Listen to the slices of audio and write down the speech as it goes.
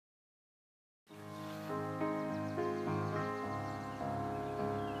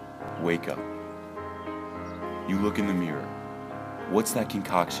Wake up. You look in the mirror. What's that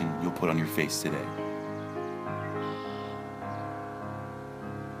concoction you'll put on your face today?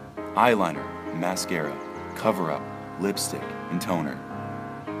 Eyeliner, mascara, cover-up, lipstick, and toner.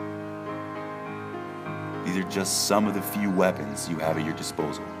 These are just some of the few weapons you have at your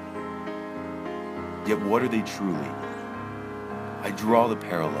disposal. Yet what are they truly? I draw the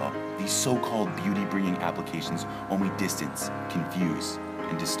parallel. These so-called beauty-bringing applications only distance, confuse,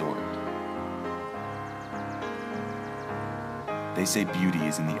 and distort. They say beauty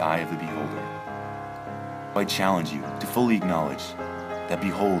is in the eye of the beholder. I challenge you to fully acknowledge that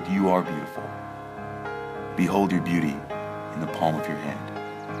behold, you are beautiful. Behold your beauty in the palm of your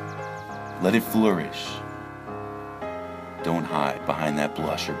hand. Let it flourish. Don't hide behind that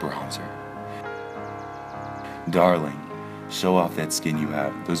blush or bronzer. Darling, show off that skin you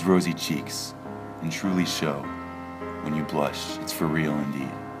have, those rosy cheeks, and truly show when you blush, it's for real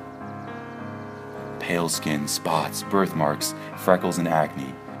indeed. Pale skin, spots, birthmarks, freckles, and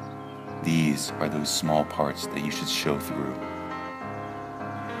acne. These are those small parts that you should show through.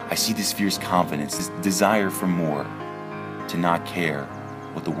 I see this fierce confidence, this desire for more, to not care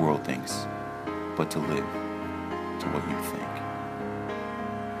what the world thinks, but to live to what you think.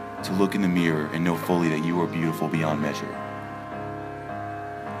 To look in the mirror and know fully that you are beautiful beyond measure.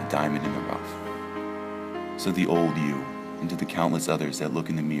 A diamond in the rough. So the old you, and to the countless others that look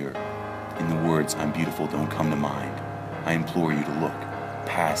in the mirror, in the words, "I'm beautiful," don't come to mind. I implore you to look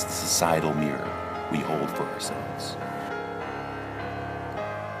past the societal mirror we hold for ourselves.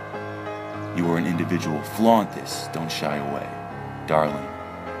 You are an individual. Flaunt this. Don't shy away. Darling,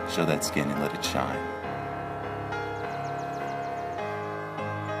 show that skin and let it shine.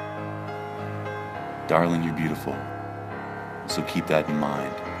 Darling, you're beautiful. So keep that in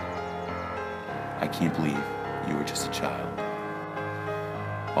mind. I can't believe you were just a child.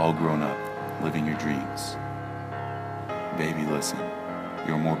 All grown up, living your dreams. Baby, listen.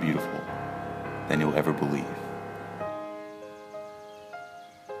 You're more beautiful than you'll ever believe.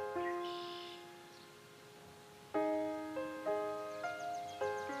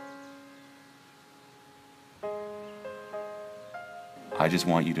 I just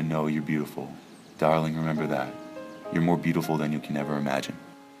want you to know you're beautiful. Darling, remember that. You're more beautiful than you can ever imagine.